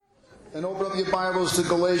And open up your Bibles to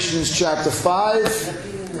Galatians chapter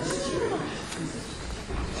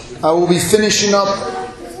 5. I will be finishing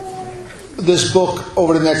up this book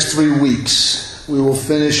over the next 3 weeks. We will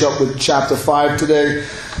finish up with chapter 5 today.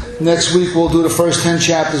 Next week we'll do the first 10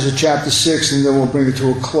 chapters of chapter 6, and then we'll bring it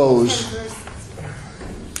to a close.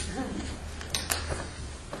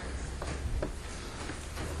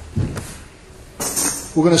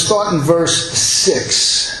 We're going to start in verse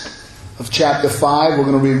 6 of chapter 5. We're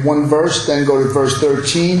going to read one verse, then go to verse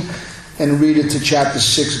 13, and read it to chapter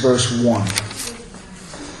 6, verse 1.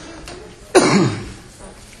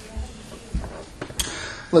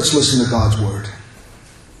 Let's listen to God's word.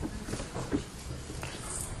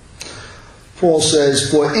 Paul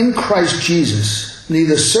says, "For in Christ Jesus,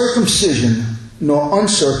 neither circumcision nor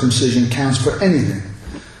uncircumcision counts for anything,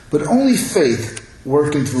 but only faith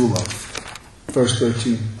working through love." Verse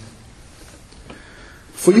 13.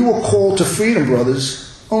 "For you were called to freedom, brothers.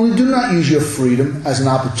 Only do not use your freedom as an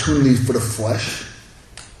opportunity for the flesh,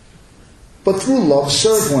 but through love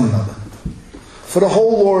serve one another. For the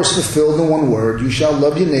whole law is fulfilled in one word: you shall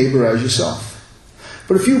love your neighbor as yourself.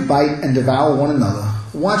 But if you bite and devour one another,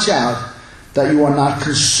 watch out that you are not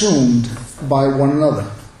consumed by one another.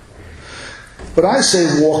 But I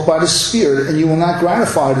say, walk by the Spirit, and you will not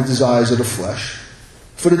gratify the desires of the flesh.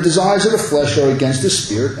 For the desires of the flesh are against the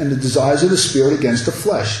Spirit, and the desires of the Spirit against the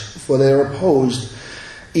flesh. For they are opposed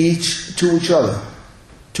each to each other,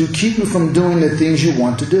 to keep you from doing the things you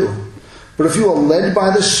want to do. But if you are led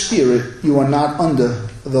by the Spirit, you are not under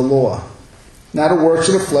the law. Now the works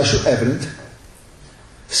of the flesh are evident: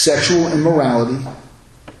 sexual immorality,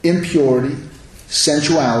 impurity,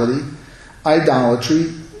 sensuality,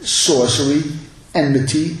 idolatry, sorcery,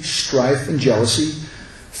 enmity, strife, and jealousy,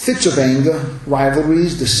 fits of anger,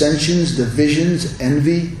 rivalries, dissensions, divisions,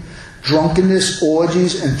 envy, drunkenness,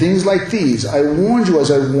 orgies, and things like these. I warned you, as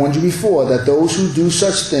I warned you before, that those who do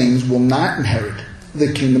such things will not inherit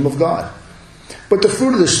the kingdom of God. But the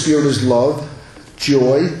fruit of the Spirit is love,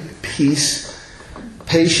 joy, peace,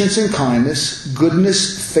 patience and kindness,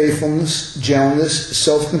 goodness, faithfulness, gentleness,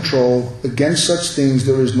 self-control. Against such things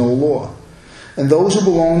there is no law. And those who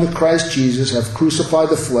belong to Christ Jesus have crucified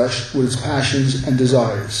the flesh with its passions and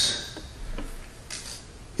desires.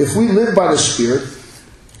 If we live by the Spirit,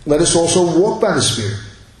 let us also walk by the Spirit.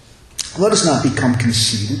 Let us not become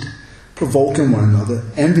conceited, provoking one another,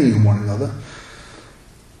 envying one another."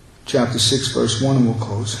 Chapter 6, verse 1, and we'll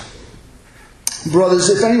close. "Brothers,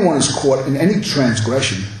 if anyone is caught in any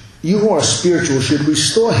transgression, you who are spiritual should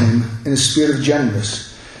restore him in a spirit of gentleness.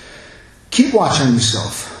 Keep watch on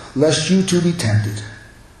yourself, lest you too be tempted."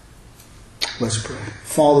 Let's pray.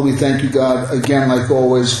 Father, we thank you, God, again, like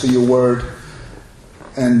always, for your word.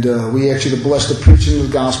 And we ask you to bless the preaching of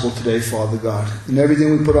the gospel today, Father God. And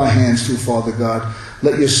everything we put our hands to, Father God,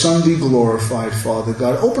 let your Son be glorified, Father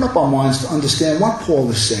God. Open up our minds to understand what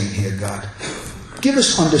Paul is saying here, God. Give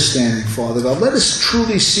us understanding, Father God. Let us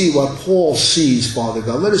truly see what Paul sees, Father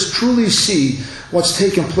God. Let us truly see what's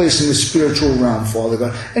taking place in the spiritual realm, Father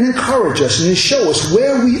God. And encourage us and show us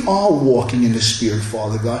where we are walking in the Spirit,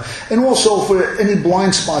 Father God. And also for any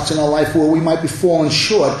blind spots in our life where we might be falling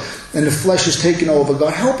short and the flesh is taking over,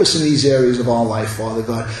 God. Help us in these areas of our life, Father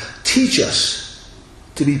God. Teach us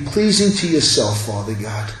to be pleasing to yourself, Father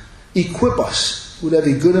God. Equip us with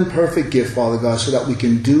every good and perfect gift, Father God, so that we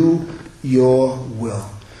can do your will.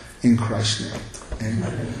 In Christ's name.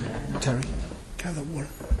 Amen. Terry, gather water.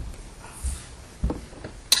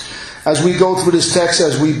 As we go through this text,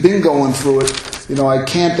 as we've been going through it, I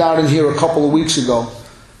camped out in here a couple of weeks ago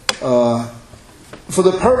for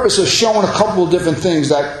the purpose of showing a couple of different things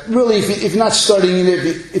that really, if you're not studying it,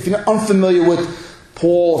 if you're unfamiliar with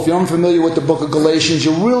Paul, if you're unfamiliar with the book of Galatians,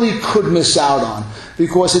 you really could miss out on.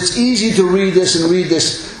 Because it's easy to read this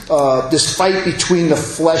this fight between the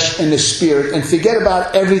flesh and the Spirit and forget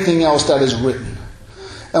about everything else that is written.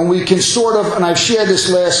 And we can and I've shared this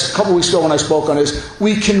last couple weeks ago when I spoke on this,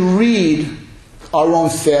 we can read our own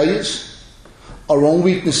failures, our own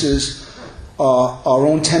weaknesses, our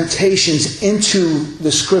own temptations into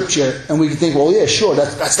the Scripture, and we can think, well, yeah, sure,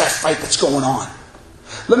 that's that fight that's going on.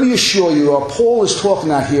 Let me assure you, what Paul is talking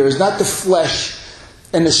about here is not the flesh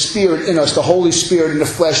and the Spirit in us, the Holy Spirit and the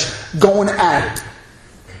flesh going at it.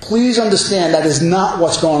 Please understand that is not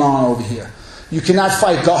what's going on over here. You cannot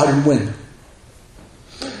fight God and win.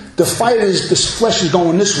 The fight is, this flesh is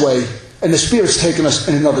going this way and the Spirit's taking us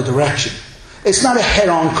in another direction. It's not a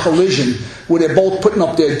head-on collision where they're both putting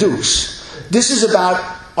up their dukes. This is about,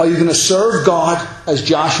 are you going to serve God, as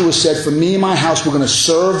Joshua said, for me and my house, we're going to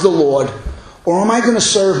serve the Lord, or am I going to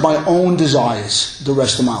serve my own desires the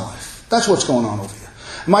rest of my life? That's what's going on over here.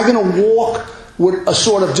 Am I going to walk with a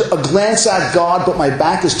sort of a glance at God, but my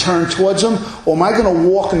back is turned towards Him? Or am I going to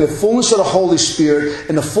walk in the fullness of the Holy Spirit,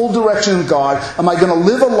 in the full direction of God? Am I going to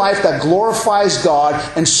live a life that glorifies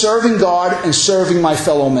God and serving my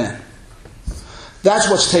fellow man? That's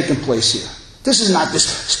what's taking place here. This is not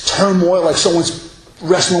this turmoil like someone's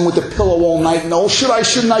wrestling with the pillow all night. No, shouldn't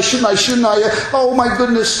I? Oh my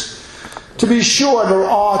goodness. To be sure, there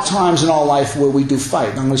are times in our life where we do fight.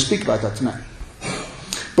 I'm going to speak about that tonight.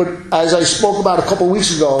 But as I spoke about a couple of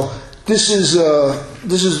weeks ago, this is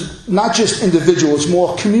not just individual, it's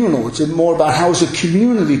more communal. It's more about how is a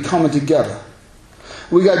community coming together.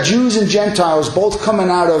 We got Jews and Gentiles both coming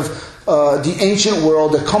out of the ancient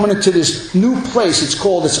world. They're coming into this new place.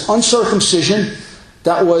 It's uncircumcision.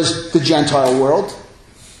 That was the Gentile world.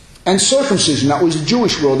 And circumcision. That was the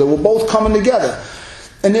Jewish world. They were both coming together.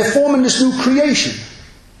 And they're forming this new creation.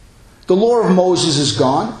 The law of Moses is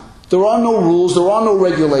gone. There are no rules. There are no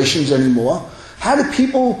regulations anymore. How to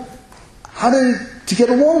get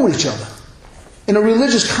along with each other? In a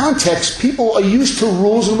religious context, people are used to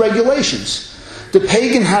rules and regulations. The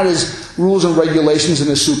pagan had his rules and regulations and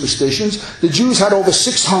his superstitions. The Jews had over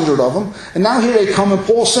 600 of them. And now here they come and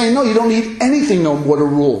Paul's saying, no, you don't need anything no more to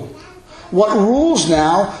rule. What rules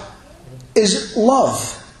now is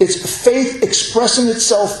love. It's faith expressing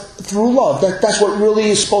itself through love. That's what really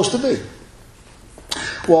is supposed to be.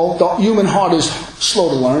 Well, the human heart is slow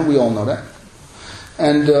to learn. We all know that.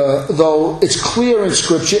 And though it's clear in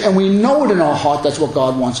Scripture, and we know it in our heart, that's what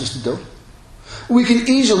God wants us to do, we can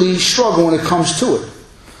easily struggle when it comes to it.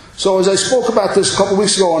 So as I spoke about this a couple of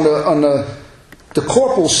weeks ago on the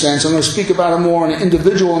corporal sense, I'm going to speak about it more in the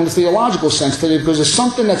individual and the theological sense today, because there's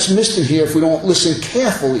something that's missed in here if we don't listen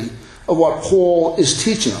carefully of what Paul is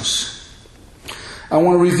teaching us. I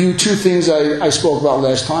want to review two things I spoke about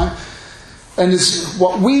last time. And it's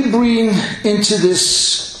what we bring into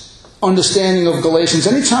this understanding of Galatians.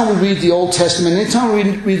 Anytime we read the Old Testament, anytime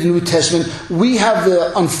we read the New Testament, we have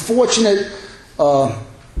the unfortunate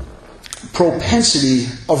propensity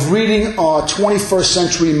of reading our 21st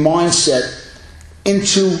century mindset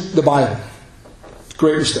into the Bible.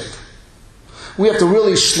 Great mistake. We have to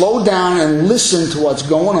really slow down and listen to what's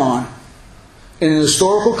going on in an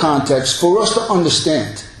historical context for us to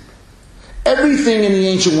understand. Everything in the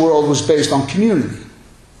ancient world was based on community.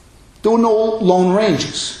 There were no lone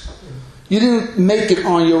rangers. You didn't make it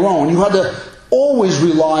on your own. You had to always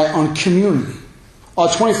rely on community. Our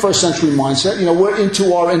 21st century mindset, we're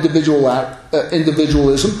into our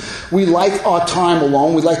individualism. We like our time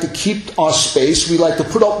alone. We like to keep our space. We like to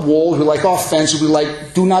put up walls. We like our fences. We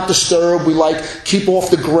like do not disturb. We like keep off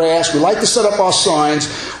the grass. We like to set up our signs.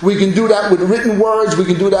 We can do that with written words. We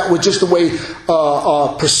can do that with just the way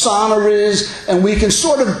our persona is. And we can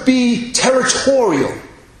sort of be territorial.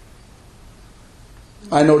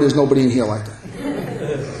 I know there's nobody in here like that.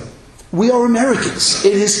 We are Americans.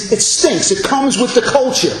 It stinks. It comes with the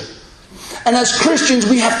culture. And as Christians,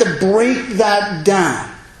 we have to break that down.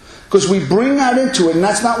 Because we bring that into it, and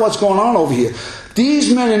that's not what's going on over here.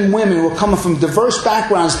 These men and women were coming from diverse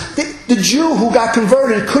backgrounds. The Jew who got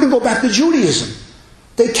converted couldn't go back to Judaism.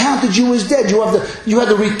 They counted you as dead. You had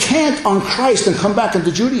to recant on Christ and come back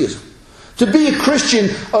into Judaism. To be a Christian,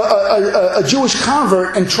 a Jewish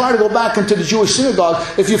convert, and try to go back into the Jewish synagogue,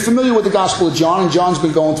 if you're familiar with the Gospel of John, and John's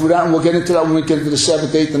been going through that, and we'll get into that when we get into the 7th,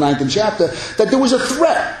 8th, and 9th chapter, that there was a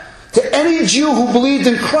threat to any Jew who believed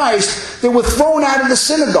in Christ. They were thrown out of the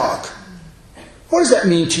synagogue. What does that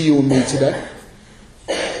mean to you and me today?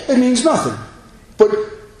 It means nothing. But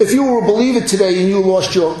if you were a believer today and you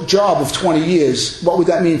lost your job of 20 years, what would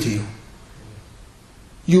that mean to you?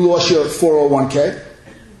 You lost your 401k.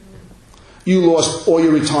 You lost all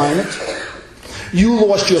your retirement. You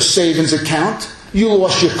lost your savings account. You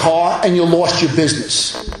lost your car, and you lost your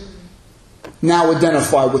business. Now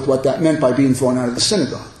identify with what that meant by being thrown out of the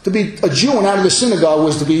synagogue. To be a Jew and out of the synagogue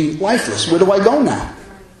was to be lifeless. Where do I go now?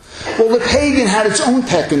 Well, the pagan had its own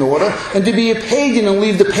pecking order, and to be a pagan and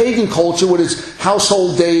leave the pagan culture with its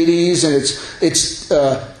household deities and its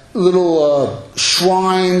little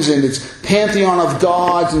shrines and its pantheon of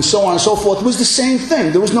gods and so on and so forth was the same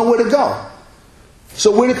thing. There was nowhere to go.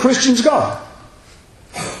 So where do Christians go?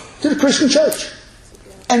 To the Christian church.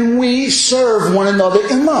 And we serve one another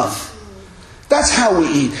in love. That's how we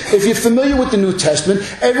eat. If you're familiar with the New Testament,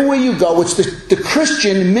 everywhere you go, it's the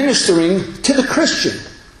Christian ministering to the Christian.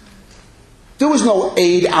 There was no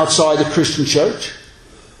aid outside the Christian church.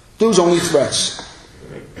 There was only threats.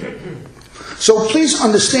 So please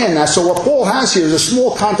understand that. So what Paul has here is a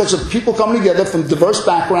small context of people coming together from diverse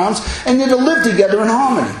backgrounds, and they're to live together in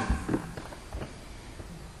harmony.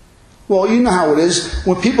 Well, you know how it is.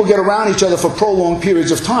 When people get around each other for prolonged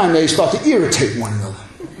periods of time, they start to irritate one another.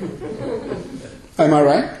 Am I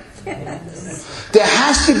right? There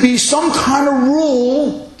has to be some kind of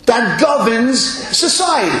rule that governs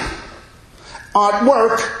society. At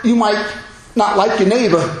work, you might not like your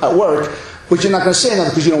neighbor at work, but you're not going to say nothing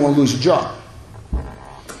because you don't want to lose your job.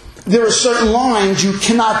 There are certain lines you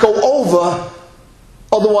cannot go over,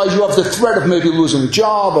 otherwise you have the threat of maybe losing a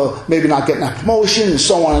job or maybe not getting that promotion and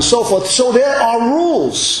so on and so forth. So there are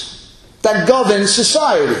rules that govern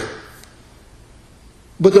society.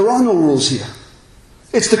 But there are no rules here.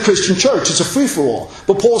 It's the Christian church. It's a free-for-all.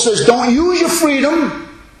 But Paul says, don't use your freedom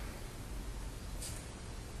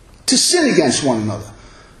to sin against one another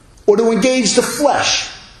or to engage the flesh.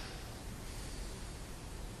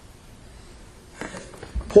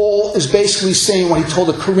 Paul is basically saying what he told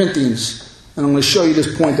the Corinthians. And I'm going to show you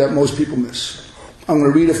this point that most people miss. I'm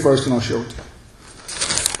going to read it first and I'll show it to you.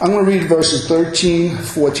 I'm going to read verses 13,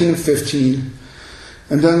 14, and 15.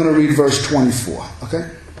 And then I'm going to read verse 24. Okay?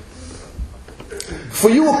 For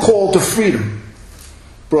you are called to freedom,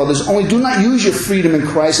 brothers. Only do not use your freedom in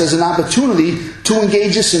Christ as an opportunity to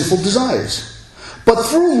engage your sinful desires. But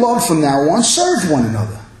through love from now on, serve one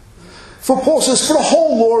another. For Paul says, for the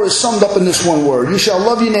whole law is summed up in this one word. You shall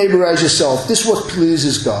love your neighbor as yourself. This is what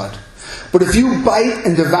pleases God. But if you bite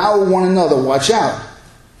and devour one another, watch out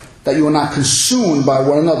that you are not consumed by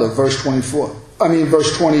one another. Verse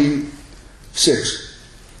 26.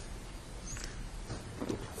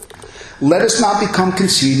 Let us not become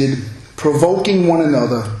conceited, provoking one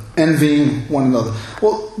another, envying one another.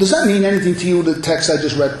 Well, does that mean anything to you, the text I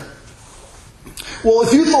just read? Well,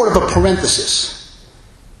 if you thought of a parenthesis,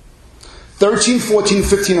 13, 14,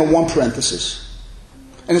 15 are one parenthesis.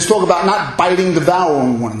 And it's talking about not biting,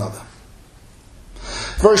 devouring one another.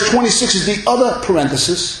 Verse 26 is the other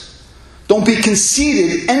parenthesis. Don't be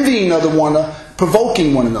conceited, envying one another,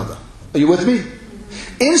 provoking one another. Are you with me?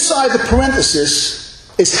 Inside the parenthesis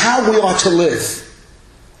is how we are to live.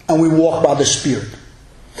 And we walk by the Spirit.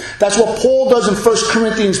 That's what Paul does in 1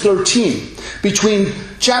 Corinthians 13. Between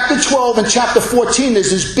chapter 12 and chapter 14,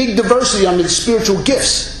 there's this big diversity on the spiritual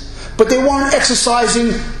gifts. But they weren't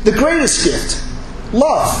exercising the greatest gift,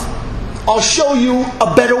 love. I'll show you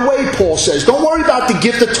a better way, Paul says. Don't worry about the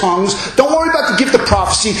gift of tongues. Don't worry about the gift of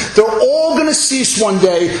prophecy. They're all going to cease one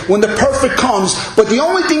day when the perfect comes. But the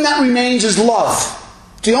only thing that remains is love.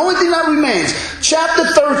 The only thing that remains. Chapter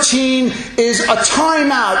 13 is a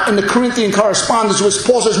timeout in the Corinthian correspondence, which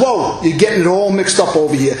Paul says, whoa, you're getting it all mixed up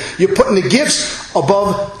over here. You're putting the gifts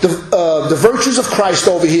above the virtues of Christ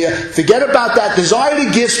over here. Forget about that. Desire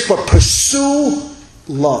the gifts, but pursue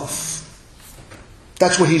love.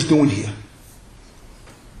 That's what he's doing here.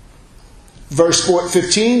 Verse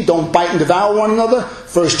 15, don't bite and devour one another.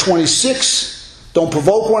 Verse 26, don't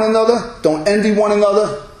provoke one another. Don't envy one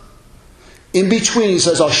another. In between, he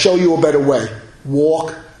says, I'll show you a better way.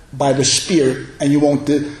 Walk by the Spirit, and you won't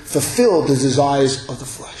fulfill the desires of the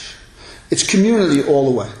flesh. It's community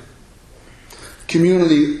all the way.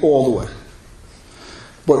 Community all the way.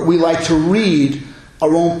 But we like to read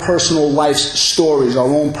our own personal life's stories, our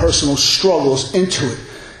own personal struggles into it.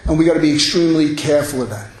 And we got to be extremely careful of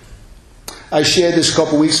that. I shared this a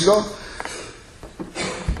couple weeks ago.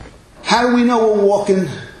 How do we know we're walking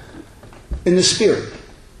in the Spirit?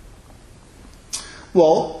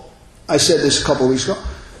 Well, I said this a couple of weeks ago.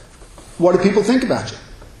 What do people think about you?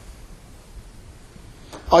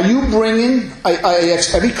 Are you bringing, I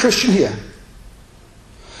ask every Christian here,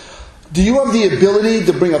 do you have the ability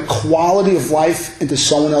to bring a quality of life into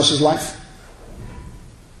someone else's life?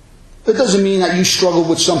 It doesn't mean that you struggled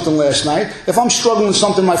with something last night. If I'm struggling with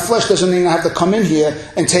something in my flesh, doesn't mean I have to come in here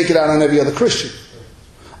and take it out on every other Christian.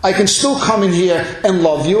 I can still come in here and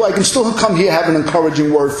love you. I can still come here and have an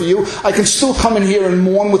encouraging word for you. I can still come in here and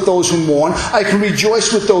mourn with those who mourn. I can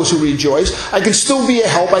rejoice with those who rejoice. I can still be a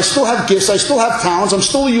help. I still have gifts. I still have talents. I'm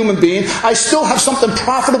still a human being. I still have something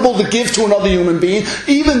profitable to give to another human being,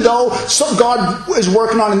 even though God is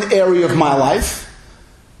working on an area of my life.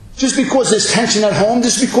 Just because there's tension at home,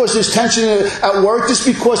 just because there's tension at work, just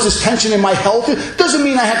because there's tension in my health, it doesn't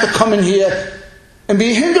mean I have to come in here and be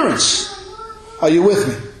a hindrance. Are you with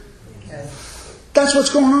me? That's what's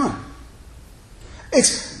going on.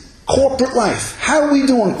 It's corporate life. How are we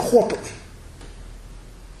doing corporately?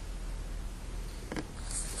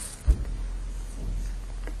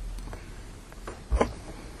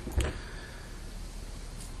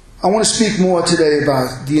 I want to speak more today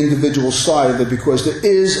about the individual side of it, because there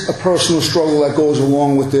is a personal struggle that goes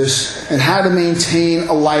along with this, and how to maintain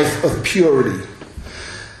a life of purity.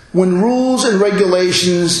 When rules and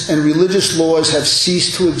regulations and religious laws have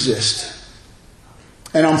ceased to exist,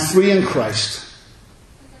 and I'm free in Christ,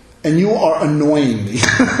 and you are annoying me,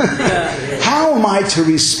 how am I to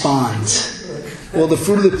respond? Well, the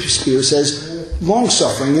fruit of the Spirit says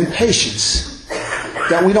long-suffering and patience.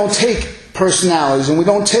 That we don't take personalities and we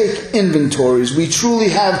don't take inventories. We truly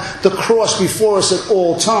have the cross before us at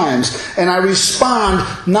all times. And I respond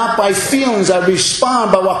not by feelings, I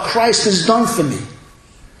respond by what Christ has done for me.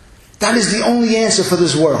 That is the only answer for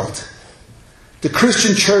this world. The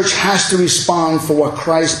Christian church has to respond for what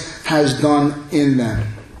Christ has done in them.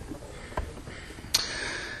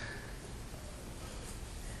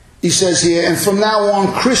 He says here, and from now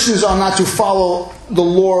on, Christians are not to follow the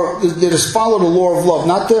law, they just follow the law of love,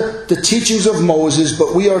 not the teachings of Moses,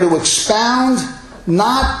 but we are to expound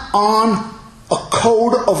not on a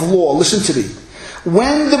code of law. Listen to me.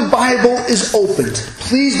 When the Bible is opened,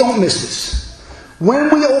 please don't miss this.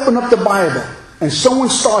 When we open up the Bible and someone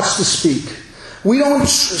starts to speak, we don't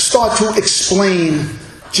start to explain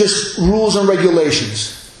just rules and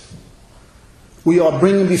regulations. We are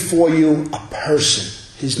bringing before you a person.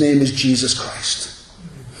 His name is Jesus Christ.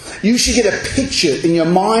 You should get a picture in your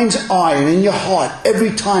mind's eye and in your heart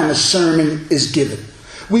every time a sermon is given.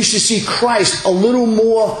 We should see Christ a little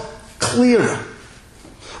more clearer,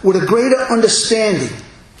 with a greater understanding.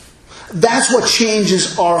 That's what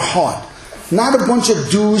changes our heart. Not a bunch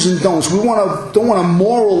of do's and don'ts. We don't want to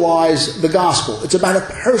moralize the gospel. It's about a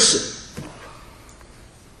person.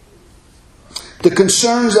 The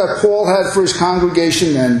concerns that Paul had for his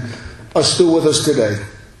congregation then are still with us today.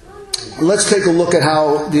 Let's take a look at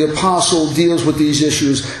how the apostle deals with these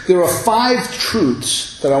issues. There are 5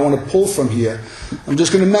 truths that I want to pull from here. I'm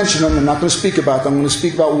just going to mention them. I'm not going to speak about them. I'm going to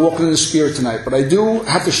speak about walking in the Spirit tonight. But I do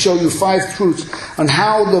have to show you 5 truths on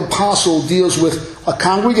how the apostle deals with a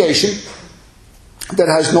congregation that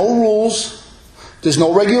has no rules, there's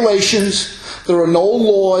no regulations, there are no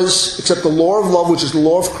laws except the law of love, which is the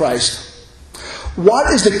law of Christ.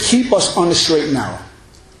 What is to keep us on the straight and narrow?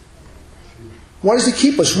 What is to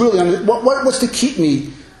keep us really on the, what's to keep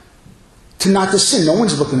me to not to sin? No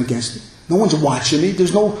one's looking against me. No one's watching me.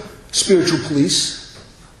 There's no spiritual police.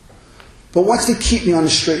 But what's to keep me on the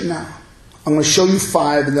straight and narrow? I'm going to show you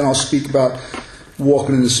 5 and then I'll speak about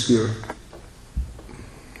walking in the Spirit.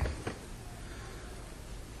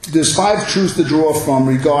 There's 5 truths to draw from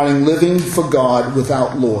regarding living for God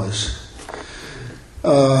without laws.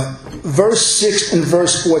 Verse 6 and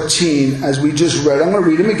verse 14, as we just read, I'm going to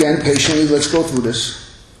read them again patiently. Let's go through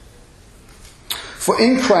this. For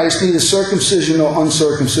in Christ neither circumcision nor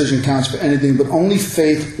uncircumcision counts for anything, but only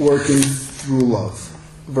faith working through love.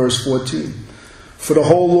 Verse 14. For the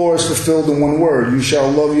whole law is fulfilled in one word: you shall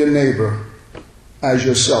love your neighbor as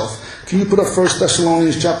yourself. Can you put up 1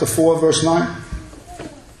 Thessalonians chapter 4, verse 9?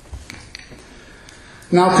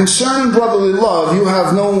 Now concerning brotherly love, you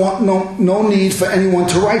have no need for anyone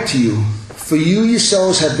to write to you, for you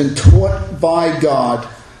yourselves have been taught by God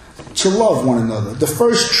to love one another. The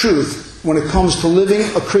first truth when it comes to living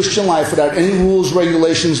a Christian life without any rules,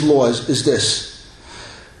 regulations, laws is this: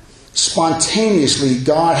 spontaneously,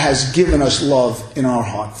 God has given us love in our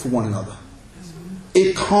heart for one another.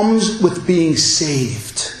 It comes with being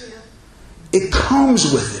saved. It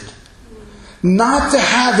comes with it. Not to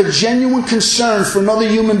have a genuine concern for another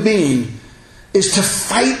human being is to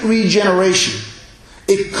fight regeneration.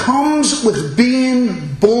 It comes with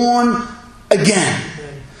being born again.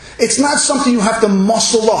 It's not something you have to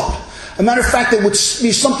muscle up. As a matter of fact, it would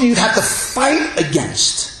be something you'd have to fight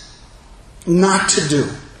against not to do.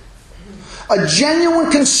 A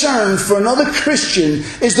genuine concern for another Christian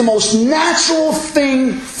is the most natural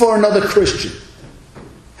thing for another Christian.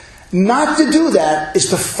 Not to do that is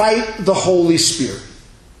to fight the Holy Spirit.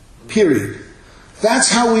 Period. That's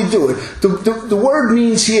how we do it. The word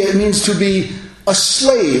means here, it means to be a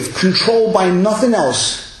slave, controlled by nothing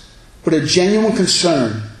else but a genuine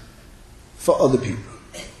concern for other people.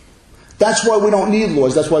 That's why we don't need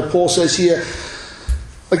laws. That's why Paul says here,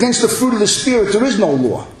 against the fruit of the Spirit there is no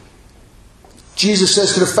law. Jesus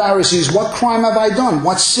says to the Pharisees, what crime have I done?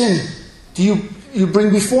 What sin do you bring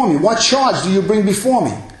before me? What charge do you bring before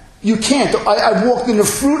me? You can't. I've walked in the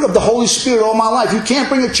fruit of the Holy Spirit all my life. You can't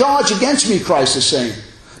bring a charge against me, Christ is saying.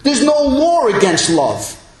 There's no law against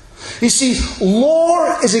love. You see,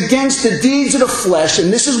 law is against the deeds of the flesh,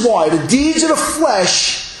 and this is why. The deeds of the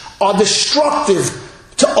flesh are destructive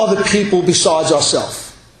to other people besides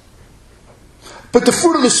ourselves. But the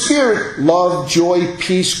fruit of the Spirit, love, joy,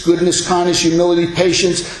 peace, goodness, kindness, humility,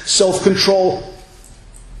 patience, self-control,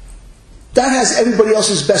 that has everybody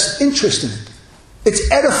else's best interest in it.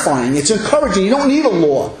 It's edifying. It's encouraging. You don't need a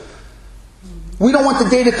law. We don't want the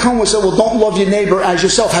day to come where we say, well, don't love your neighbor as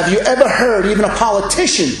yourself. Have you ever heard even a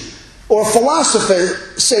politician or a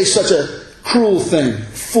philosopher say such a cruel thing,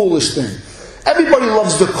 foolish thing? Everybody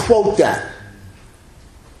loves to quote that.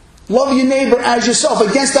 Love your neighbor as yourself.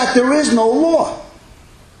 Against that there is no law.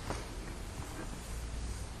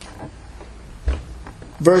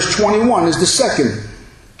 Verse 21 is the second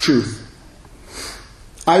truth.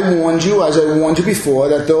 I warned you, as I warned you before,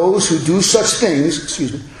 that those who do such things,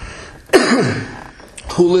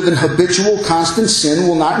 who live in habitual, constant sin,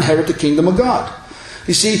 will not inherit the kingdom of God.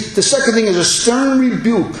 You see, the second thing is a stern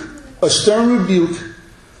rebuke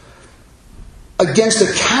against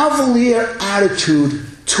a cavalier attitude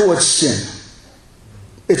towards sin.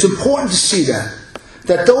 It's important to see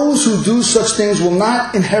that those who do such things will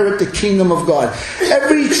not inherit the kingdom of God.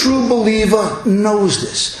 Every true believer knows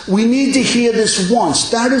this. We need to hear this once.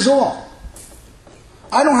 That is all.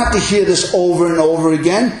 I don't have to hear this over and over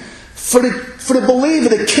again. For the believer,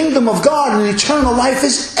 the kingdom of God and eternal life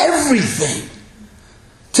is everything.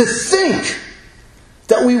 To think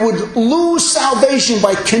that we would lose salvation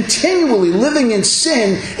by continually living in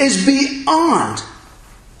sin is beyond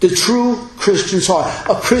the true Christian's heart.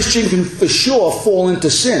 A Christian can for sure fall into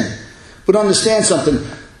sin. But understand something.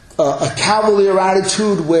 A cavalier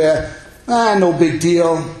attitude where, no big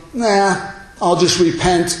deal. I'll just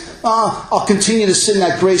repent. I'll continue to sin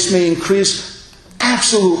that grace may increase.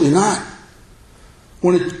 Absolutely not.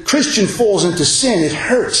 When a Christian falls into sin, it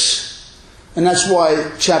hurts. And that's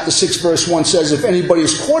why chapter 6 verse 1 says, if anybody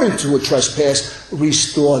is caught into a trespass,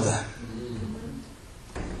 restore them.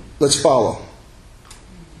 Let's follow.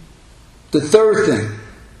 The third thing,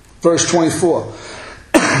 verse 24.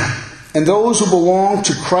 And those who belong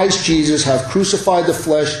to Christ Jesus have crucified the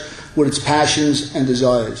flesh with its passions and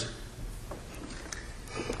desires.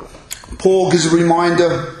 Paul gives a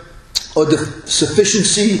reminder of the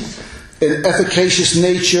sufficiency and efficacious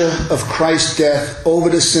nature of Christ's death over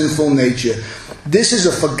the sinful nature. This is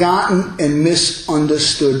a forgotten and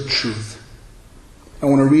misunderstood truth. I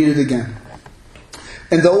want to read it again.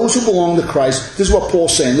 And those who belong to Christ, this is what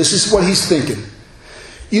Paul's saying. This is what he's thinking.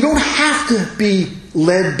 You don't have to be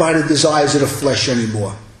led by the desires of the flesh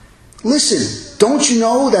anymore. Listen, don't you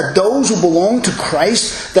know that those who belong to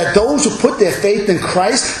Christ, that those who put their faith in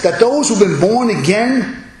Christ, that those who've been born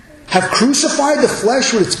again have crucified the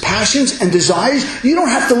flesh with its passions and desires? You don't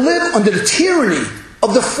have to live under the tyranny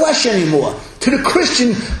of the flesh anymore. To the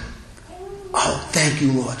Christian, oh, thank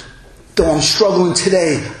you, Lord. Though I'm struggling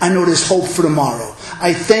today, I know there's hope for tomorrow.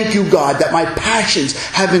 I thank you, God, that my passions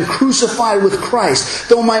have been crucified with Christ.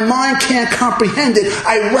 Though my mind can't comprehend it,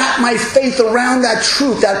 I wrap my faith around that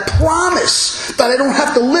truth, that promise that I don't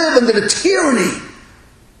have to live under the tyranny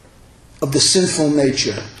of the sinful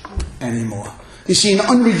nature anymore. You see, an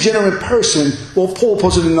unregenerate person, well, Paul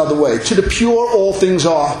puts it another way. To the pure, all things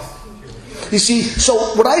are. You see, so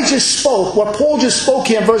what I just spoke, what Paul just spoke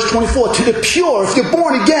here in verse 24, to the pure, if you're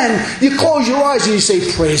born again, you close your eyes and you say,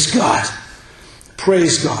 praise God.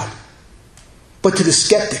 Praise God. But to the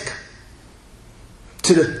skeptic,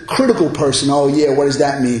 to the critical person, oh yeah, what does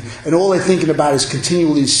that mean? And all they're thinking about is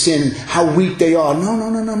continually sin, how weak they are.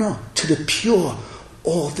 No. To the pure,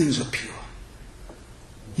 all things are pure.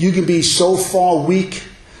 You can be so far weak,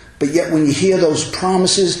 but yet when you hear those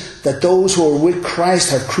promises that those who are with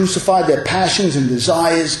Christ have crucified their passions and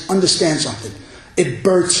desires, understand something. It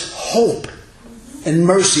births hope and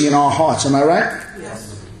mercy in our hearts. Am I right?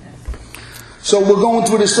 Yes. So we're going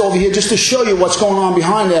through this over here just to show you what's going on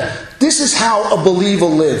behind there. This is how a believer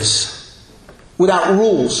lives. Without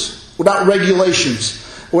rules, without regulations,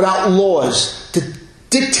 without laws to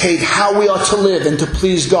dictate how we are to live and to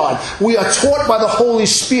please God. We are taught by the Holy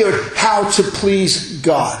Spirit how to please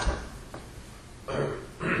God.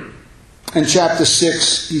 In chapter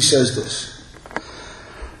 6, he says this.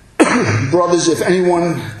 Brothers, if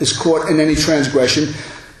anyone is caught in any transgression,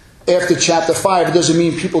 after chapter 5, it doesn't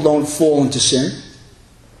mean people don't fall into sin.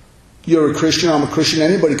 You're a Christian, I'm a Christian,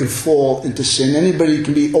 anybody can fall into sin. Anybody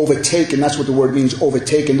can be overtaken. That's what the word means,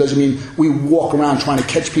 overtaken. Doesn't mean we walk around trying to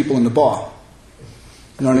catch people in the bar.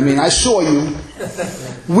 You know what I mean? I saw you.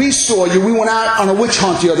 We saw you. We went out on a witch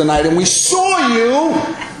hunt the other night and we saw you.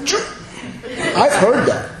 I've heard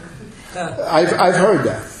that. I've heard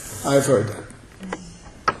that.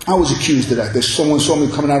 I was accused of that. Someone saw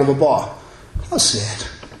me coming out of a bar. How sad.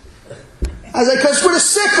 I was like, because we're the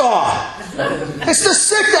sick are. It's the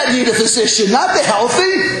sick that need a physician, not the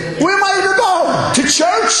healthy. Where am I to go? To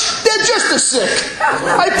church? They're just the sick.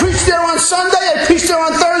 I preach there on Sunday, I preach there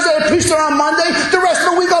on Thursday, I preach there on Monday. The rest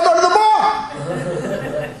of the week I'll go to the bar.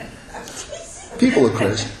 People are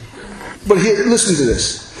crazy. But here, listen to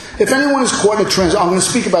this. If anyone is caught in a transgression, I'm going to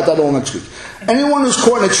speak about that all next week. Anyone who's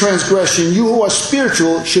caught in a transgression, you who are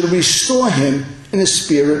spiritual should restore him in a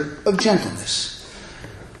spirit of gentleness.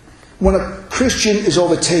 When a Christian is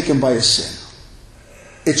overtaken by a sin,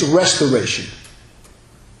 it's restoration,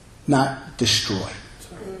 not destroy.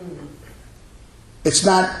 It's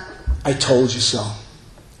not, I told you so.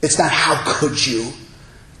 It's not, how could you?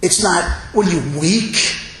 It's not, what are you, weak?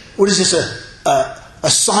 What is this, a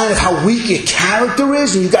sign of how weak your character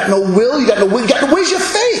is? And you got no will, where's your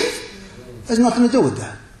faith? It has nothing to do with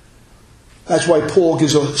that. That's why Paul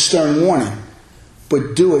gives a stern warning.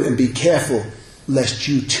 But do it and be careful, lest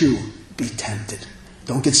you too be tempted.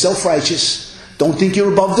 Don't get self-righteous. Don't think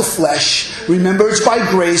you're above the flesh. Remember, it's by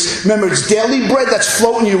grace. Remember, it's daily bread that's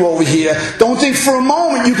floating you over here. Don't think for a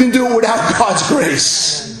moment you can do it without God's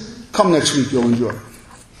grace. Come next week, you'll enjoy it.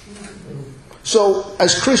 So,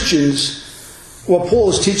 as Christians, what Paul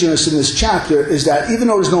is teaching us in this chapter is that even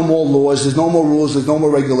though there's no more laws, there's no more rules, there's no more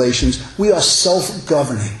regulations, we are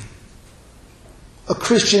self-governing. A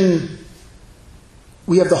Christian,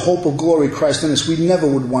 we have the hope of glory Christ in us. We never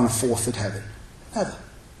would want to forfeit heaven. Never.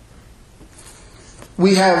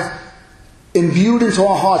 We have imbued into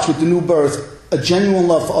our hearts with the new birth a genuine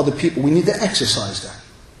love for other people. We need to exercise that.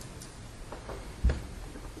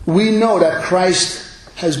 We know that Christ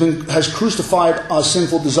has crucified our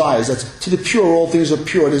sinful desires. That's to the pure, all things are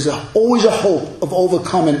pure. There's always a hope of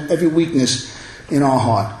overcoming every weakness in our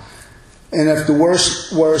heart. And if the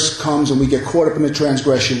worst comes and we get caught up in the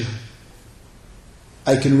transgression,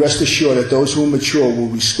 I can rest assured that those who are mature will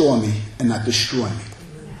restore me and not destroy me.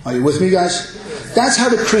 Are you with me, guys? That's how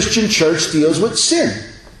the Christian church deals with sin.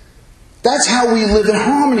 That's how we live in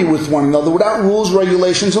harmony with one another without rules,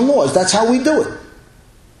 regulations, and laws. That's how we do it.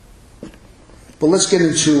 But let's get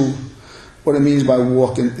into what it means by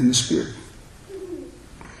walking in the Spirit.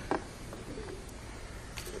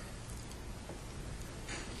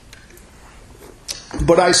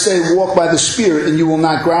 But I say, walk by the Spirit, and you will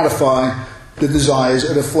not gratify the desires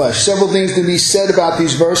of the flesh. Several things to be said about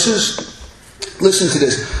these verses. Listen to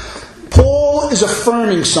this. Paul is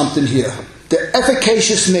affirming something here. The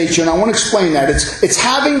efficacious nature, and I want to explain that. It's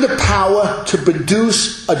having the power to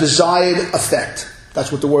produce a desired effect.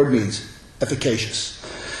 That's what the word means. Efficacious.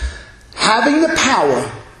 Having the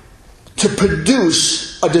power to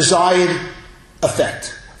produce a desired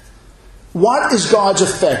effect. What is God's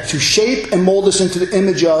effect? To shape and mold us into the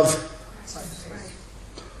image of?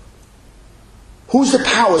 Who's the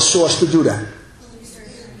power source to do that?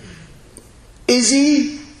 Is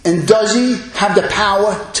he and does he have the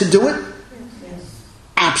power to do it?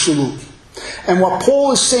 Absolutely. And what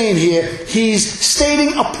Paul is saying here, he's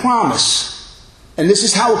stating a promise. And this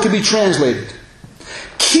is how it can be translated.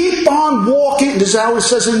 Keep on walking, this is how it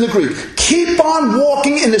says in the Greek. Keep on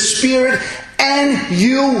walking in the Spirit and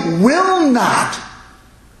you will not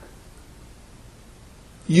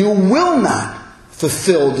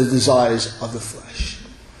fulfill the desires of the flesh.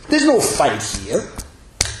 There's no fight here.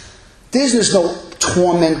 There's no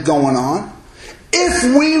torment going on. If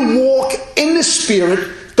we walk in the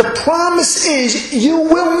Spirit, the promise is you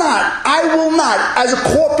will not, I will not, as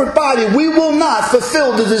a corporate body, we will not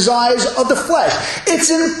fulfill the desires of the flesh. It's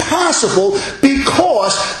impossible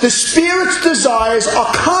because the Spirit's desires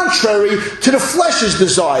are contrary to the flesh's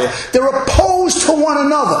desire. They're opposed to one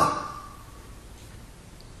another.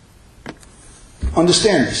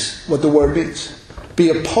 Understand this, what the word means. Be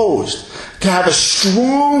opposed. To have a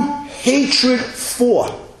strong hatred for.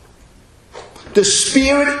 The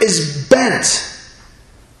Spirit is bent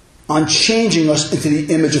on changing us into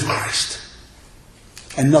the image of Christ.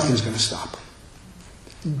 And nothing's going to stop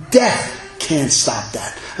him. Death can't stop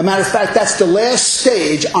that. As a matter of fact, that's the last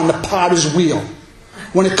stage on the potter's wheel.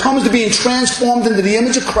 When it comes to being transformed into the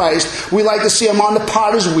image of Christ, we like to see him on the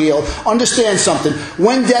potter's wheel. Understand something.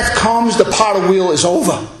 When death comes, the potter's wheel is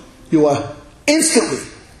over. You are instantly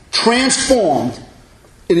transformed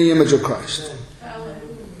in the image of Christ.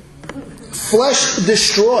 Flesh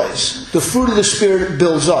destroys. The fruit of the Spirit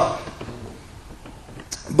builds up.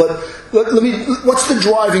 But what's the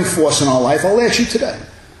driving force in our life? I'll ask you today.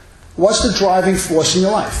 What's the driving force in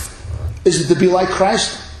your life? Is it to be like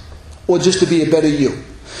Christ? Or just to be a better you?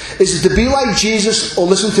 Is it to be like Jesus? Or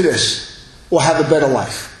listen to this, or have a better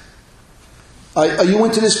life? Are you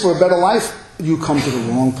into this for a better life? You come to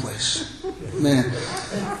the wrong place. Man,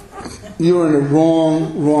 you're in the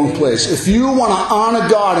wrong place. If you want to honor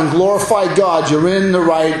God and glorify God, you're in the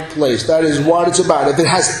right place. That is what it's about. If it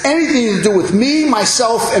has anything to do with me,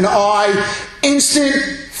 myself, and I, instant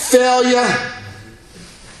failure.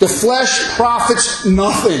 The flesh profits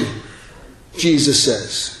nothing, Jesus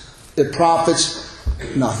says. It profits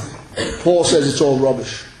nothing. Paul says it's all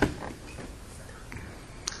rubbish.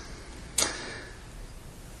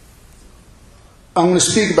 I'm going to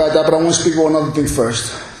speak about that, but I want to speak about another thing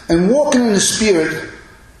first. And walking in the Spirit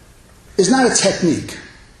is not a technique.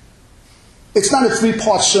 It's not a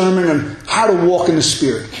 3-part sermon on how to walk in the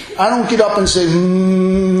Spirit. I don't get up and say,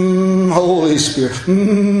 Holy Spirit,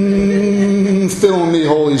 fill me,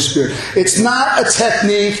 Holy Spirit. It's not a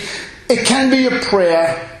technique. It can be a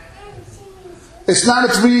prayer. It's not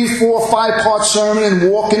a 3, 4, 5-part sermon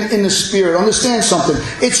and walking in the Spirit. Understand something.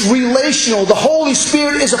 It's relational. The Holy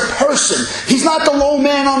Spirit is a person. He's not the low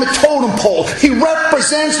man on the totem pole. He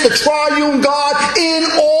represents the triune God in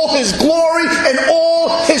all His glory and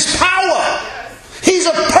all His power. He's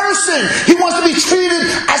a person. He wants to be treated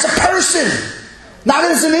as a person. Not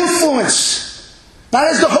as an influence. Not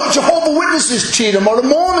as the Jehovah's Witnesses treat Him or the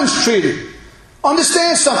Mormons treat Him.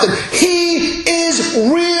 Understand something. He is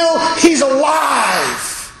real. He's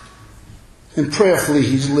alive. And prayerfully,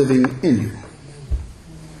 He's living in you.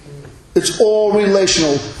 It's all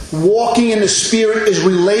relational. Walking in the Spirit is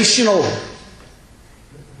relational.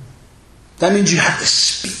 That means you have to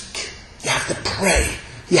speak. You have to pray.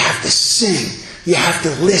 You have to sing. You have to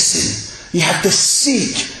listen. You have to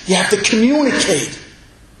seek. You have to communicate.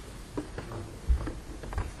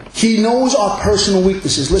 He knows our personal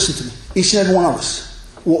weaknesses. Listen to me. Each and every one of us.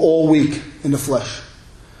 We're all weak in the flesh.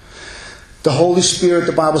 The Holy Spirit,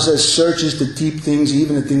 the Bible says, searches the deep things,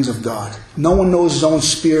 even the things of God. No one knows his own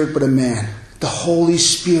spirit but a man. The Holy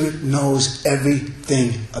Spirit knows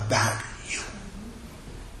everything about you.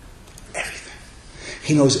 Everything.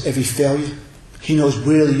 He knows every failure. He knows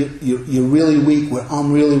really you're really weak, where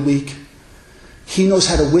I'm really weak. He knows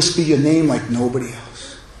how to whisper your name like nobody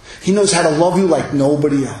else. He knows how to love you like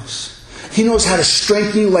nobody else. He knows how to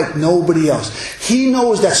strengthen you like nobody else. He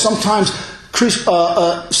knows that sometimes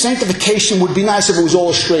sanctification would be nice if it was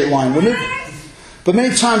all a straight line, wouldn't it? But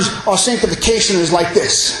many times our sanctification is like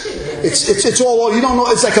this. It's all, you don't know,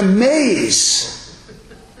 it's like a maze.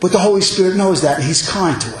 But the Holy Spirit knows that, and He's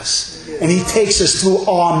kind to us. And He takes us through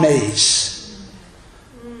our maze.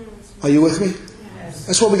 Are you with me?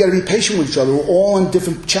 That's why we got to be patient with each other. We're all in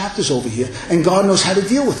different chapters over here, and God knows how to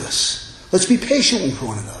deal with us. Let's be patient with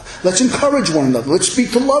one another. Let's encourage one another. Let's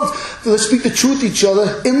speak to love. Let's speak the truth to each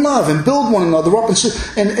other in love and build one another up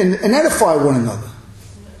and edify one another.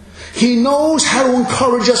 He knows how to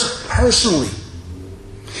encourage us personally.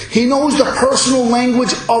 He knows the personal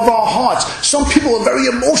language of our hearts. Some people are very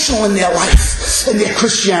emotional in their life, in their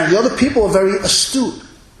Christianity. Other people are very astute.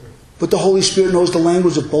 But the Holy Spirit knows the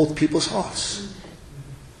language of both people's hearts.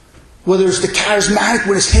 Whether it's the charismatic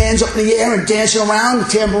with his hands up in the air and dancing around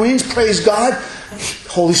with tambourines, praise God,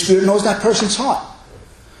 Holy Spirit knows that person's heart.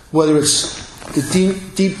 Whether it's the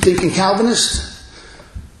deep thinking Calvinist,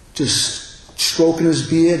 just stroking his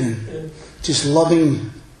beard and just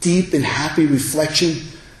loving deep and happy reflection,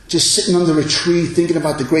 just sitting under a tree thinking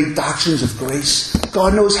about the great doctrines of grace.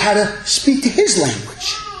 God knows how to speak to his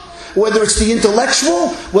language. Whether it's the intellectual,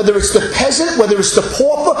 whether it's the peasant, whether it's the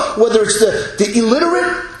pauper, whether it's the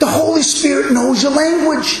illiterate, the Holy Spirit knows your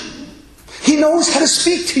language. He knows how to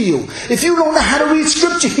speak to you. If you don't know how to read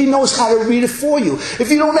Scripture, He knows how to read it for you. If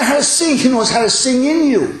you don't know how to sing, He knows how to sing in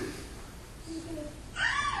you.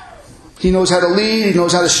 He knows how to lead. He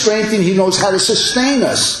knows how to strengthen. He knows how to sustain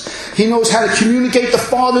us. He knows how to communicate the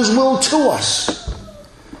Father's will to us.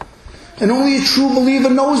 And only a true believer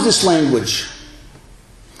knows this language.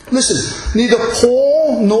 Listen, neither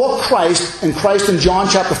Paul nor Christ, and Christ in John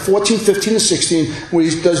chapter 14, 15, and 16, where He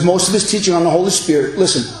does most of His teaching on the Holy Spirit,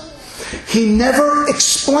 listen, He never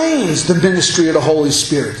explains the ministry of the Holy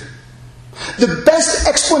Spirit. The best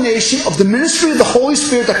explanation of the ministry of the Holy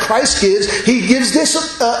Spirit that Christ gives, He gives this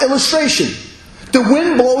illustration. The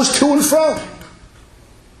wind blows to and fro.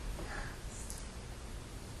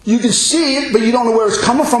 You can see it, but you don't know where it's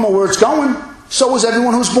coming from or where it's going. So is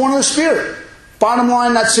everyone who's born of the Spirit. Bottom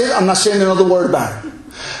line, that's it. I'm not saying another word about it.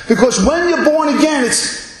 Because when you're born again,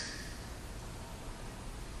 it's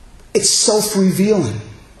self-revealing.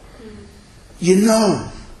 You know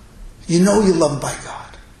you're loved by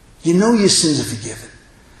God. You know your sins are forgiven.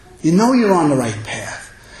 You know you're on the right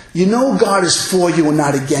path. You know God is for you and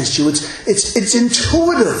not against you. It's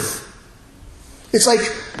intuitive. It's like,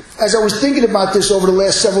 as I was thinking about this over the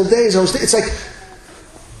last several days, it's like,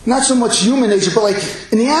 not so much human nature, but like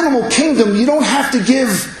in the animal kingdom, you don't have to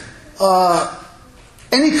give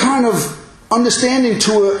any kind of understanding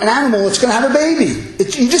to an animal that's going to have a baby.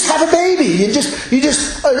 You just have a baby. A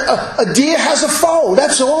deer has a foal.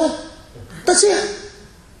 That's all. That's it.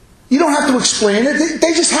 You don't have to explain it.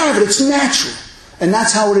 They just have it. It's natural. And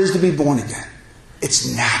that's how it is to be born again. It's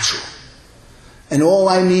natural. And all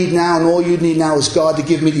I need now and all you need now is God to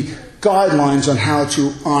give me the guidelines on how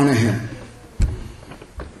to honor Him.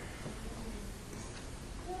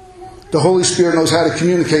 The Holy Spirit knows how to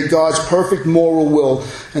communicate God's perfect moral will.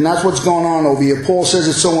 And that's what's going on over here. Paul says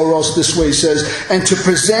it somewhere else this way. He says, and to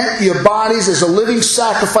present your bodies as a living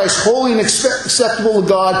sacrifice, holy and acceptable to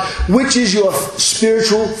God, which is your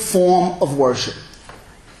spiritual form of worship.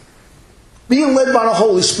 Being led by the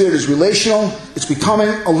Holy Spirit is relational. It's becoming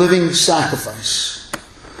a living sacrifice.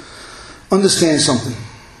 Understand something.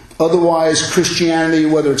 Otherwise, Christianity,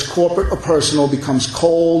 whether it's corporate or personal, becomes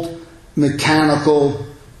cold, mechanical,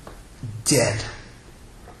 dead.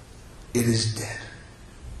 It is dead.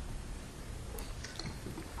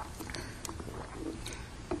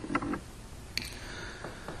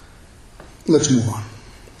 Let's move on.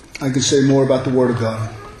 I can say more about the Word of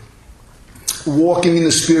God. Walking in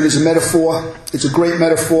the Spirit is a metaphor. It's a great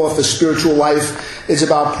metaphor for spiritual life. It's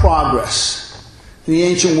about progress. In the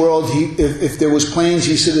ancient world, if there was planes,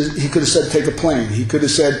 he could have said, take a plane. He could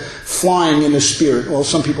have said, flying in the Spirit. Well,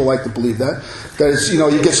 some people like to believe that. That is,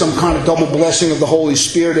 you get some kind of double blessing of the Holy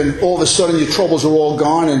Spirit, and all of a sudden your troubles are all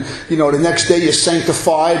gone, and, the next day you're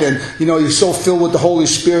sanctified, and, you're so filled with the Holy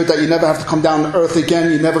Spirit that you never have to come down to earth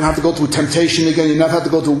again. You never have to go through temptation again. You never have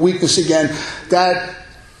to go through weakness again.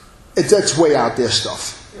 That's way out there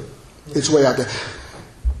stuff. It's way out there.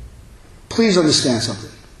 Please understand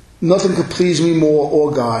something. Nothing could please me more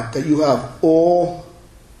or God that you have all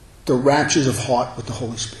the raptures of heart with the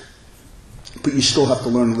Holy Spirit. But you still have to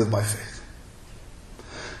learn to live by faith.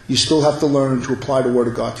 You still have to learn to apply the Word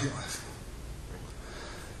of God to your life.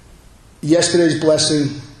 Yesterday's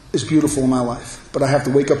blessing is beautiful in my life. But I have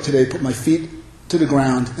to wake up today, put my feet to the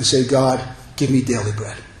ground and say, God, give me daily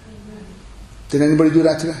bread. Did anybody do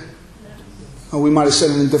that today? We might have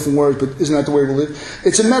said it in different words, but isn't that the way we live?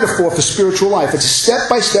 It's a metaphor for spiritual life. It's a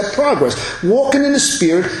step-by-step progress. Walking in the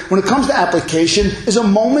Spirit, when it comes to application, is a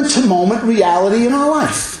moment-to-moment reality in our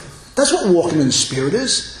life. That's what walking in the Spirit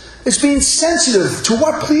is. It's being sensitive to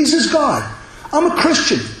what pleases God. I'm a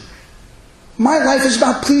Christian. My life is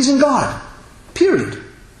about pleasing God. Period.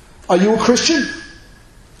 Are you a Christian?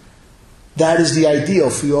 That is the ideal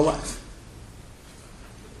for your life.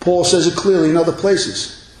 Paul says it clearly in other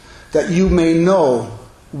places. That you may know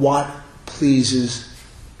what pleases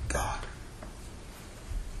God.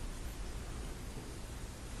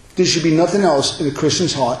 There should be nothing else in a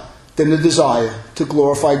Christian's heart than the desire to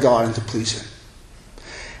glorify God and to please Him.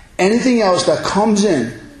 Anything else that comes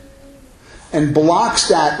in and blocks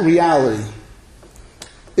that reality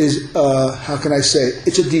is,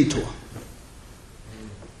 it's a detour.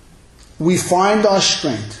 We find our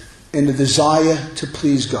strength in the desire to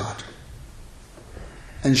please God.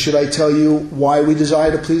 And should I tell you why we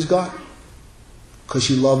desire to please God? Because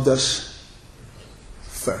He loved us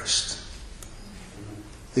first.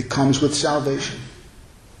 It comes with salvation.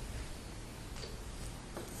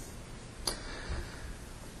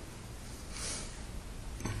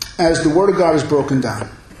 As the Word of God is broken down,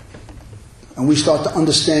 and we start to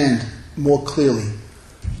understand more clearly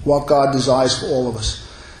what God desires for all of us,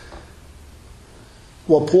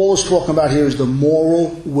 what Paul is talking about here is the moral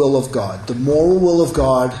will of God. The moral will of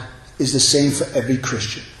God is the same for every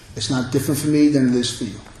Christian. It's not different for me than it is for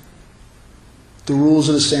you. The rules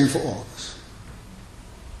are the same for all of us.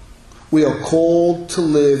 We are called to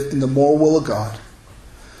live in the moral will of God.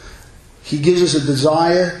 He gives us a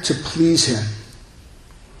desire to please Him.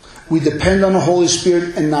 We depend on the Holy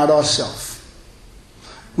Spirit and not ourselves.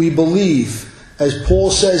 We believe, as Paul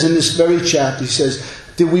says in this very chapter, he says,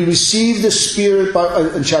 did we receive the Spirit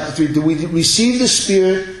in chapter 3, did we receive the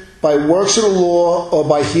Spirit by works of the law or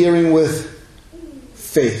by hearing with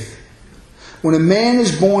faith? When a man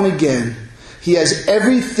is born again, he has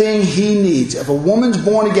everything he needs. If a woman's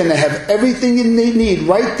born again, they have everything they need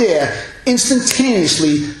right there,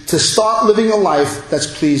 instantaneously, to start living a life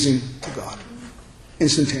that's pleasing to God.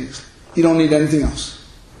 Instantaneously. You don't need anything else.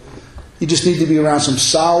 You just need to be around some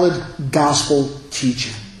solid gospel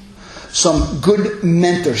teaching. Some good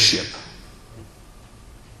mentorship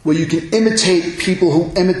where you can imitate people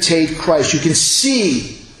who imitate Christ. You can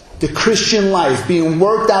see the Christian life being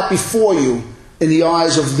worked out before you in the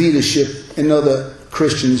eyes of leadership and other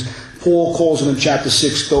Christians. Paul calls them in chapter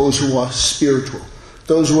 6 those who are spiritual,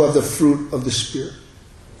 those who have the fruit of the Spirit.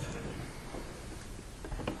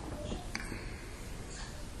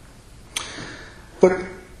 But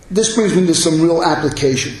this brings me to some real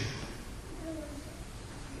application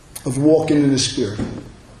of walking in the Spirit.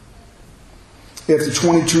 After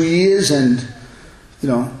 22 years and,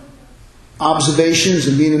 observations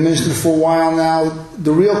and being a minister for a while now,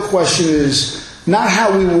 the real question is not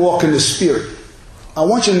how we walk in the Spirit. I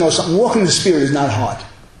want you to know something. Walking in the Spirit is not hard.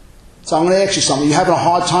 So I'm going to ask you something. You having a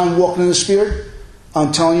hard time walking in the Spirit?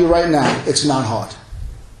 I'm telling you right now, it's not hard.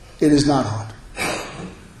 It is not hard.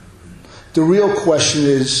 The real question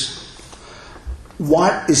is,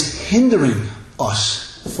 what is hindering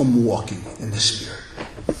us from walking in the Spirit?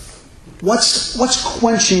 What's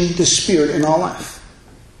quenching the Spirit in our life?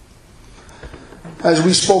 As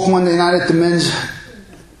we spoke Monday night at the men's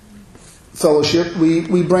fellowship,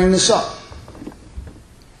 we bring this up.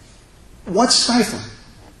 What's stifling?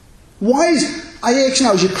 I ask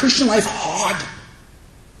now, is your Christian life hard?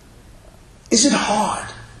 Is it hard?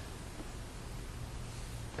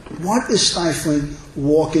 What is stifling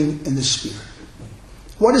walking in the Spirit?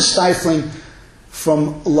 What is stifling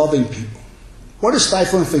from loving people? What is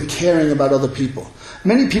stifling from caring about other people?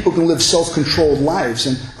 Many people can live self-controlled lives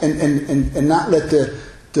and not let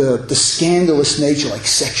the scandalous nature, like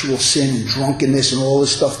sexual sin and drunkenness and all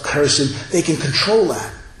this stuff, cursing, they can control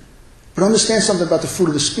that. But understand something about the fruit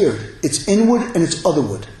of the Spirit. It's inward and it's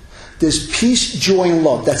otherward. There's peace, joy, and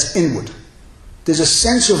love. That's inward. There's a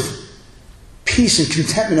sense of peace and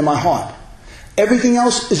contentment in my heart. Everything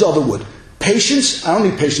else is otherward. Patience, I don't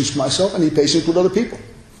need patience for myself. I need patience with other people.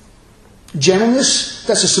 Gentleness,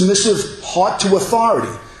 that's a submissive heart to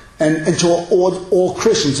authority and to all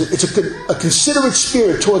Christians. It's a considerate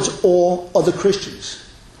spirit towards all other Christians.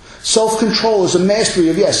 Self-control is a mastery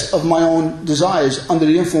of my own desires under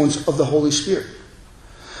the influence of the Holy Spirit.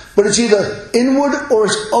 But it's either inward or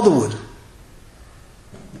it's otherward.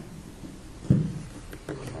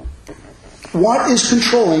 What is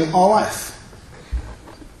controlling our life?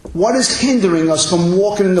 What is hindering us from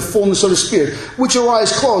walking in the fullness of the Spirit? With your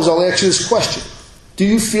eyes closed, I'll ask you this question. Do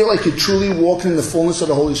you feel like you're truly walking in the fullness of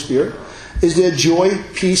the Holy Spirit? Is there joy,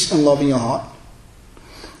 peace, and love in your heart?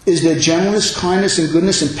 Is there gentleness, kindness, and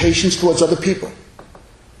goodness and patience towards other people?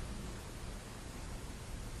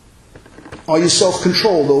 Are you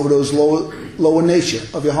self-controlled over those lower nature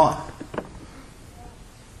of your heart?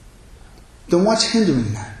 Then what's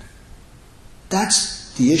hindering that?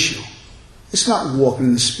 That's the issue. It's not walking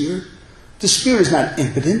in the Spirit. The Spirit is not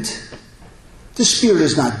impotent. The Spirit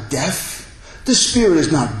is not deaf. The Spirit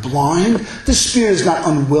is not blind. The Spirit is not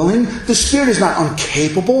unwilling. The Spirit is not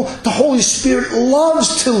incapable. The Holy Spirit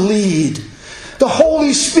loves to lead. The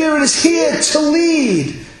Holy Spirit is here to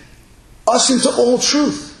lead us into all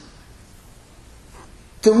truth.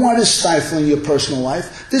 Then what is stifling your personal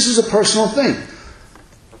life? This is a personal thing.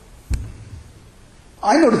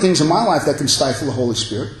 I know the things in my life that can stifle the Holy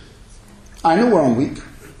Spirit. I know where I'm weak.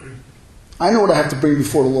 I know what I have to bring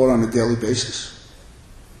before the Lord on a daily basis.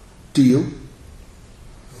 Do you?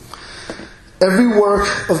 Every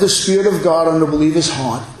work of the Spirit of God on the believer's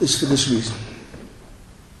heart is for this reason.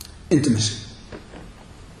 Intimacy.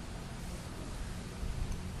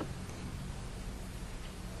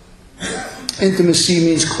 Intimacy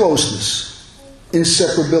means closeness,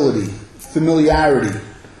 inseparability, familiarity,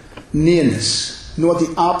 nearness. You know what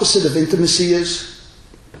the opposite of intimacy is?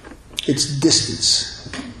 It's distance.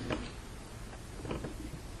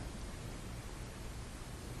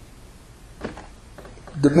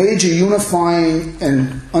 The major unifying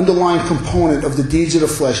and underlying component of the deeds of the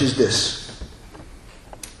flesh is this: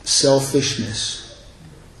 selfishness.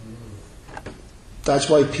 That's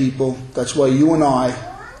why you and I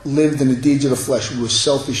lived in the deeds of the flesh. We were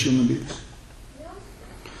selfish human beings.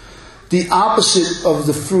 The opposite is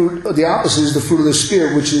the fruit of the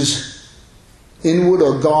Spirit, which is inward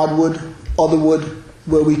or Godward, otherward,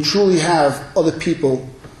 where we truly have other people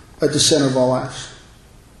at the center of our lives.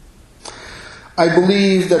 I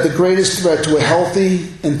believe that the greatest threat to a healthy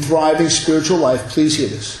and thriving spiritual life, please hear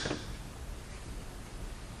this,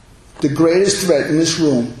 the greatest threat in this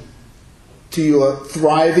room to your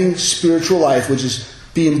thriving spiritual life, which is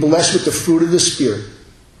being blessed with the fruit of the Spirit.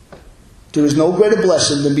 There is no greater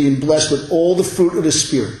blessing than being blessed with all the fruit of the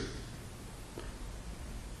Spirit.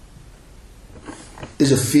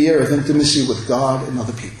 Is a fear of intimacy with God and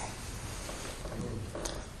other people.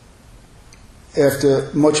 After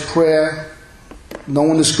much prayer,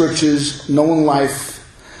 knowing the Scriptures, knowing life,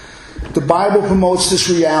 the Bible promotes this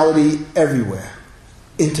reality everywhere.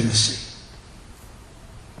 Intimacy.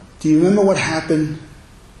 Do you remember what happened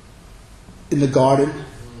in the garden?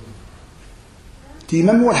 Do you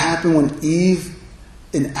remember what happened when Eve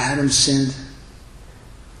and Adam sinned?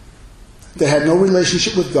 They had no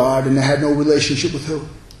relationship with God, and they had no relationship with who?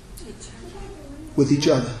 With each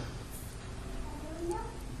other.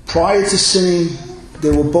 Prior to sinning, they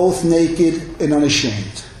were both naked and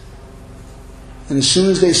unashamed. And as soon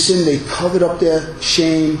as they sinned, they covered up their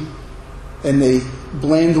shame and they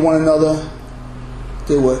blamed one another.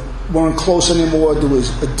 They weren't close anymore. There was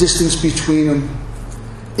a distance between them.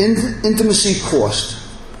 Intimacy cost.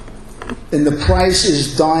 And the price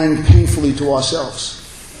is dying painfully to ourselves.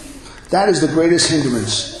 That is the greatest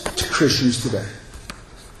hindrance to Christians today.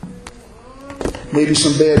 maybe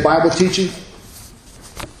some bad Bible teaching.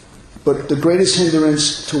 But the greatest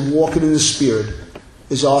hindrance to walking in the Spirit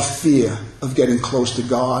is our fear of getting close to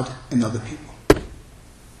God and other people.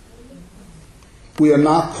 We are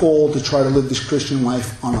not called to try to live this Christian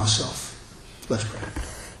life on ourselves. Let's pray.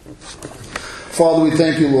 Father, we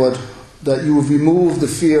thank you, Lord, that you have removed the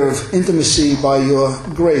fear of intimacy by your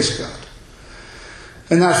grace, God.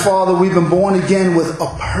 And that, Father, we've been born again with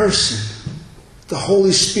a person, the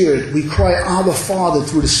Holy Spirit. We cry, Abba, Father,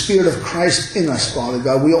 through the Spirit of Christ in us, Father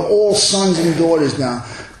God. We are all sons and daughters now.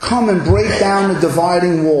 Come and break down the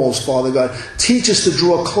dividing walls, Father God. Teach us to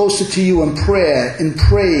draw closer to you in prayer, in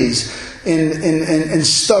praise, in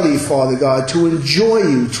study, Father God, to enjoy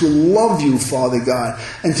you, to love you, Father God,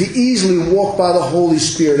 and to easily walk by the Holy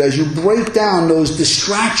Spirit as you break down those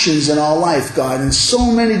distractions in our life, God. And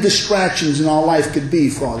so many distractions in our life could be,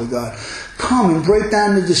 Father God. Come and break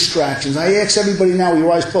down the distractions. I ask everybody now, with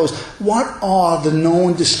your eyes closed, what are the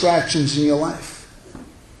known distractions in your life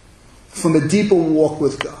from a deeper walk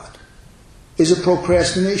with God? Is it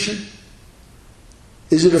procrastination?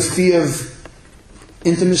 Is it a fear of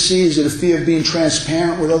intimacy? Is it a fear of being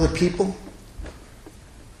transparent with other people?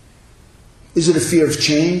 Is it a fear of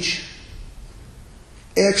change?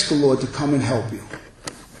 Ask the Lord to come and help you.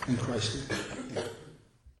 In Christ's name.